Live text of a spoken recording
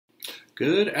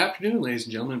Good afternoon, ladies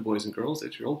and gentlemen, boys and girls.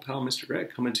 It's your old pal, Mr.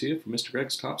 Greg, coming to you from Mr.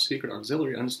 Greg's top secret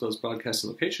auxiliary undisclosed broadcasting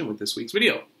location with this week's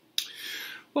video.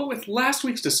 Well, with last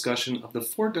week's discussion of the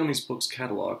For Dummies books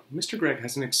catalog, Mr. Greg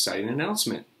has an exciting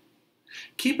announcement.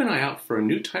 Keep an eye out for a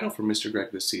new title for Mr.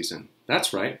 Greg this season.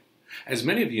 That's right. As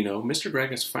many of you know, Mr. Greg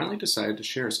has finally decided to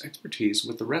share his expertise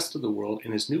with the rest of the world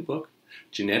in his new book,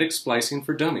 Genetic Splicing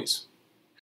for Dummies.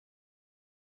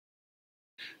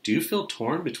 Do you feel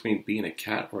torn between being a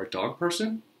cat or a dog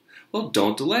person? Well,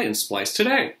 don't delay and splice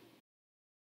today.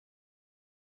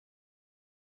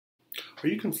 Are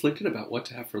you conflicted about what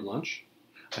to have for lunch?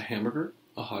 A hamburger?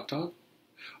 A hot dog?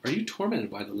 Are you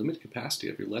tormented by the limited capacity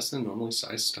of your less than normally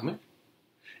sized stomach?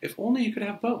 If only you could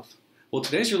have both. Well,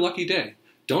 today's your lucky day.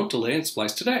 Don't delay and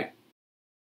splice today.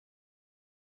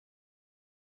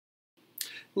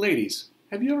 Ladies,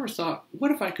 have you ever thought,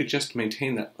 what if I could just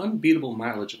maintain that unbeatable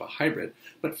mileage of a hybrid,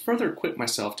 but further equip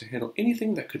myself to handle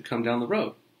anything that could come down the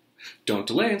road? Don't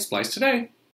delay and splice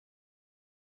today.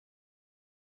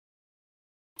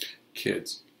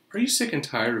 Kids, are you sick and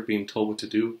tired of being told what to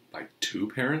do by two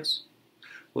parents?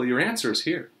 Well, your answer is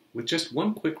here. With just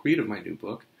one quick read of my new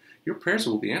book, your prayers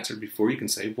will be answered before you can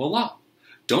say, voila!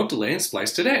 Don't delay and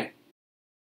splice today.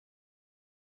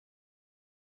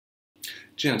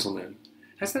 Gentlemen,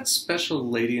 has that special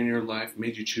lady in your life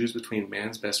made you choose between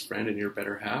man's best friend and your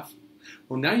better half?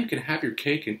 Well, now you can have your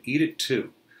cake and eat it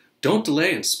too. Don't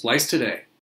delay and splice today.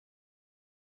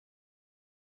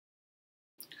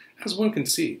 As one can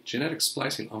see, genetic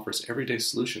splicing offers everyday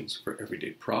solutions for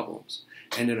everyday problems.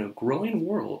 And in a growing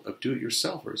world of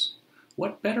do-it-yourselfers,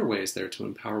 what better way is there to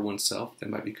empower oneself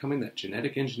than by becoming that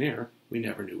genetic engineer we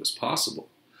never knew was possible?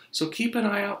 So keep an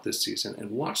eye out this season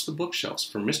and watch the bookshelves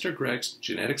for Mr. Greg's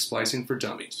Genetic Splicing for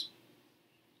Dummies.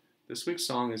 This week's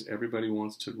song is Everybody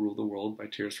Wants to Rule the World by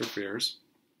Tears for Fears.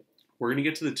 We're going to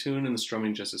get to the tune and the strumming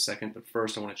in just a second, but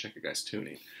first I want to check your guys'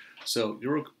 tuning. So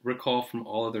you'll recall from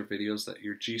all other videos that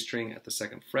your G string at the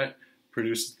 2nd fret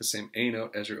produces the same A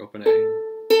note as your open A,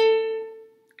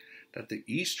 that the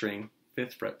E string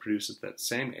 5th fret produces that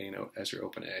same A note as your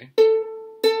open A,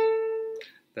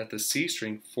 that the C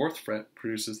string 4th fret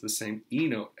produces the same E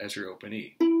note as your open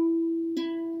E.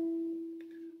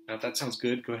 Now if that sounds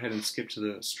good, go ahead and skip to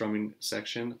the strumming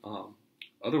section.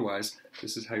 Otherwise,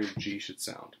 this is how your G should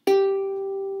sound.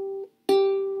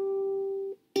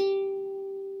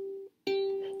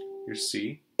 Your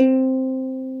C, your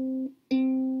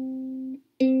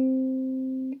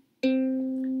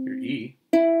E,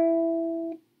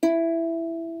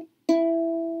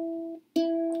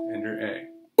 and your A.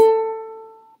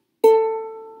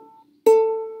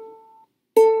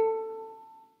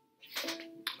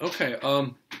 Okay,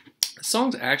 the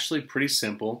song's actually pretty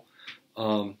simple.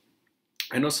 I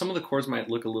know some of the chords might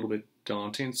look a little bit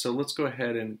daunting, so let's go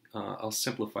ahead and I'll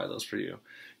simplify those for you.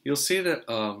 You'll see that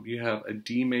you have a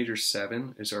D major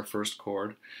 7 is our first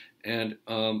chord, and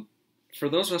for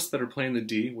those of us that are playing the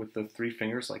D with the 3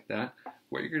 fingers like that,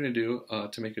 what you're going to do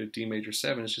to make it a D major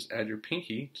 7 is just add your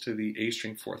pinky to the A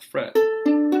string 4th fret.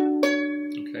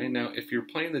 Okay, now if you're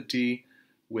playing the D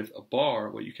with a bar,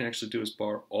 what you can actually do is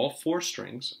bar all 4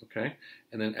 strings, okay,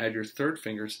 and then add your 3rd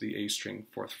finger to the A string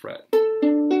 4th fret.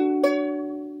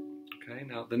 Okay,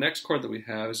 now the next chord that we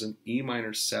have is an E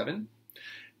minor 7,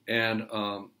 and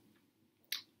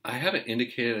I have it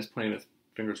indicated as playing with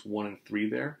fingers 1 and 3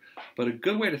 there, but a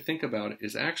good way to think about it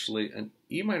is actually an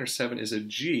E minor 7 is a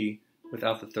G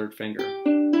without the 3rd finger.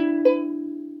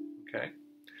 Okay,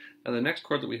 now the next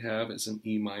chord that we have is an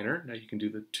E minor. Now you can do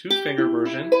the 2-finger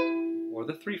version or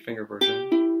the 3-finger version.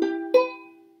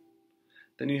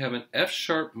 Then you have an F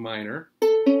sharp minor.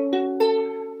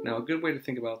 Now a good way to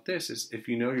think about this is if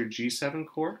you know your G7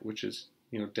 chord, which is,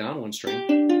 down 1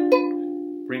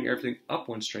 string, bring everything up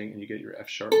 1 string and you get your F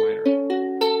sharp minor.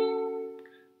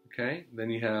 Okay, then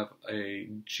you have a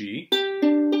G,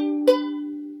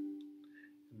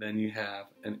 then you have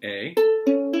an A,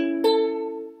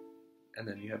 and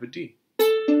then you have a D.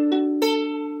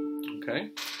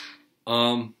 Okay,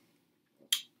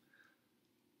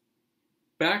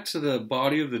 back to the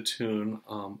body of the tune,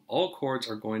 all chords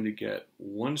are going to get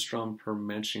 1 strum per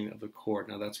mentioning of the chord.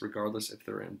 Now that's regardless if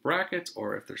they're in brackets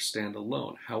or if they're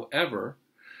standalone. However,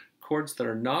 chords that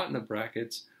are not in the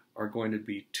brackets are going to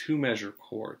be 2-measure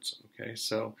chords. Okay,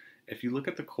 so if you look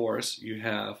at the chorus, you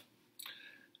have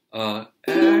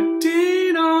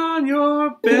acting on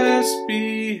your best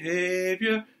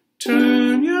behavior,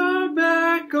 turn your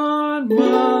back on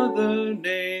Mother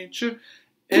Nature.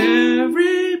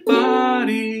 Everybody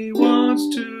wants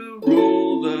to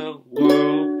rule the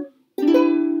world.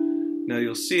 Now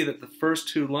you'll see that the first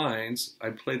 2 lines, I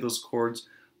played those chords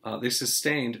they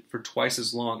sustained for twice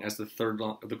as long as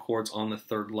the chords on the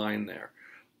third line there.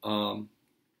 Then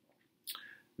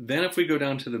if we go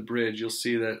down to the bridge, you'll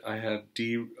see that I have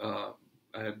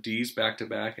D's back to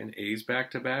back and A's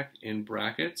back to back in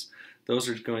brackets. Those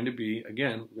are going to be,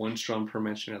 again, one strum per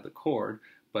mention of the chord,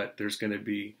 but there's going to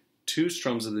be 2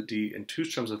 strums of the D and 2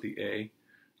 strums of the A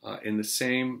in the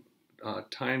same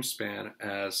time span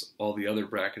as all the other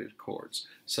bracketed chords.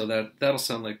 So that'll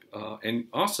sound like, and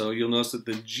also you'll notice that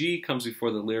the G comes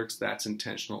before the lyrics. That's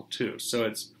intentional too. So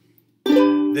it's,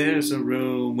 there's a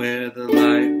room where the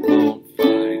light won't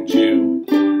find you,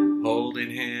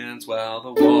 holding hands while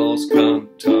the walls come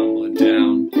tumbling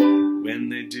down. When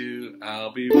they do,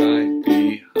 I'll be right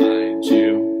behind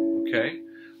you. Okay?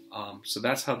 So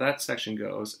that's how that section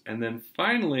goes. And then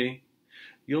finally,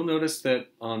 you'll notice that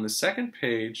on the second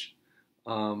page,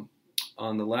 on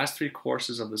the last 3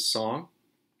 courses of the song,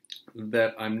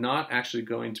 that I'm not actually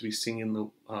going to be singing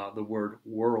the word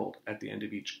world at the end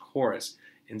of each chorus.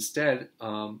 Instead,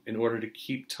 in order to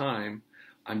keep time,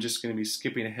 I'm just going to be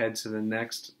skipping ahead to the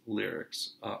next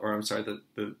lyrics, or I'm sorry,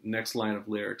 the next line of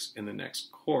lyrics in the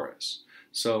next chorus.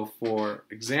 So for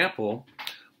example,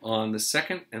 on the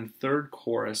second and third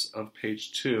chorus of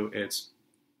page 2, it's,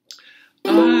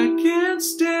 I can't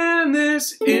stand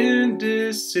this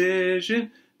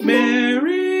indecision,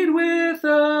 married with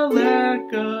a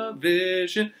lack of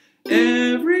vision.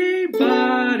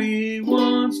 Everybody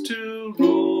wants to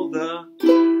rule the,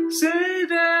 say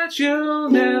that you'll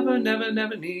never, never,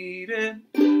 never need it.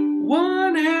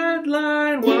 One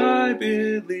headline, why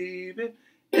believe it?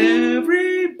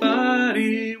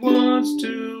 Everybody wants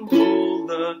to rule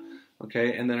the,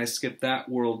 okay, and then I skip that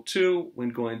world too when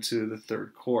going to the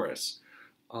third chorus.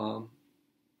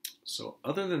 So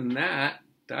other than that,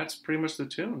 that's pretty much the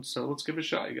tune. So let's give it a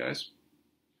shot, you guys.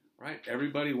 All right,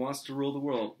 everybody wants to rule the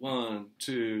world. 1,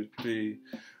 2, 3.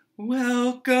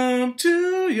 Welcome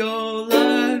to your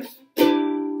life.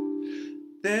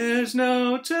 There's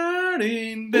no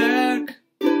turning back.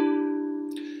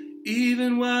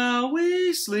 Even while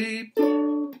we sleep,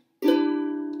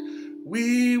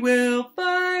 we will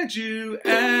find you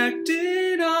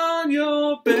acting on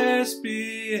your best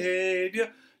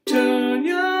behavior. Turn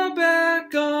your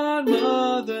back on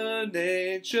Mother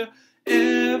Nature.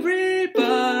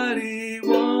 Everybody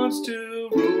wants to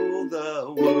rule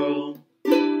the world.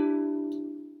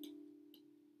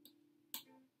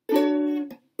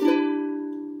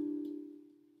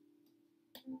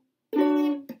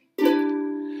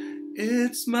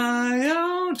 It's my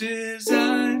own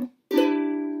design.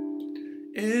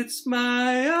 It's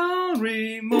my own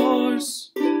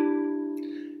remorse.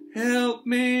 Help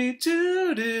me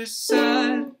to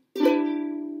decide.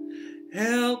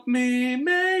 Help me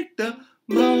make the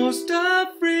most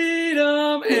of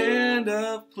freedom and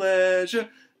of pleasure.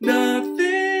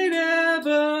 Nothing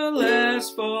ever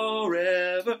lasts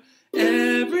forever.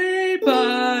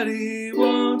 Everybody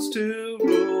wants to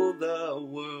rule the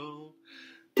world.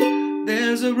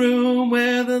 There's a room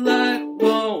where the light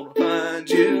won't find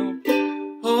you,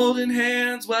 holding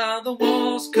hands while the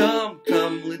walls come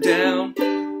tumbling down.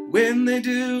 When they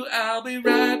do, I'll be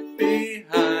right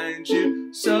behind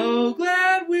you. So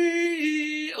glad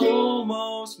we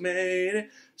almost made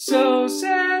it. So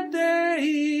sad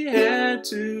they had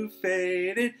to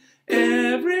fade it.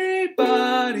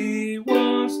 Everybody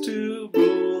wants to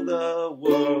rule the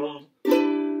world.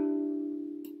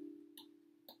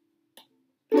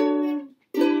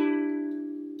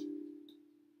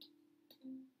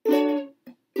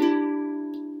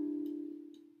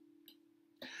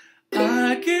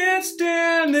 I can't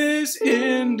stand this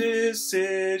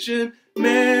indecision,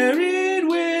 married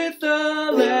with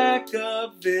a lack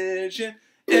of vision.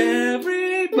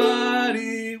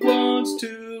 Everybody wants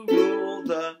to rule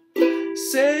the,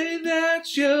 say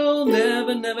that you'll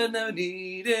never, never, never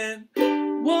need it.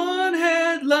 One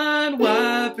headline,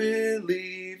 why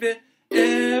believe it?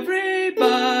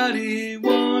 Everybody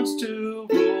wants to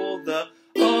rule the,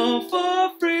 all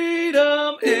for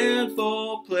freedom and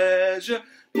for pleasure.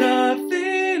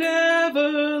 Nothing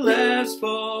ever lasts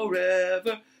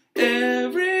forever.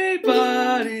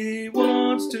 Everybody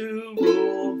wants to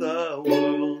rule the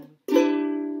world.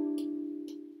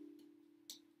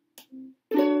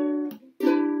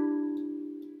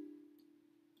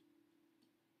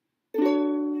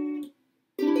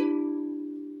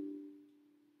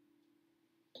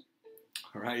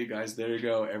 All right, you guys, there you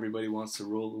go. Everybody wants to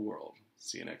rule the world.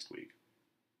 See you next week.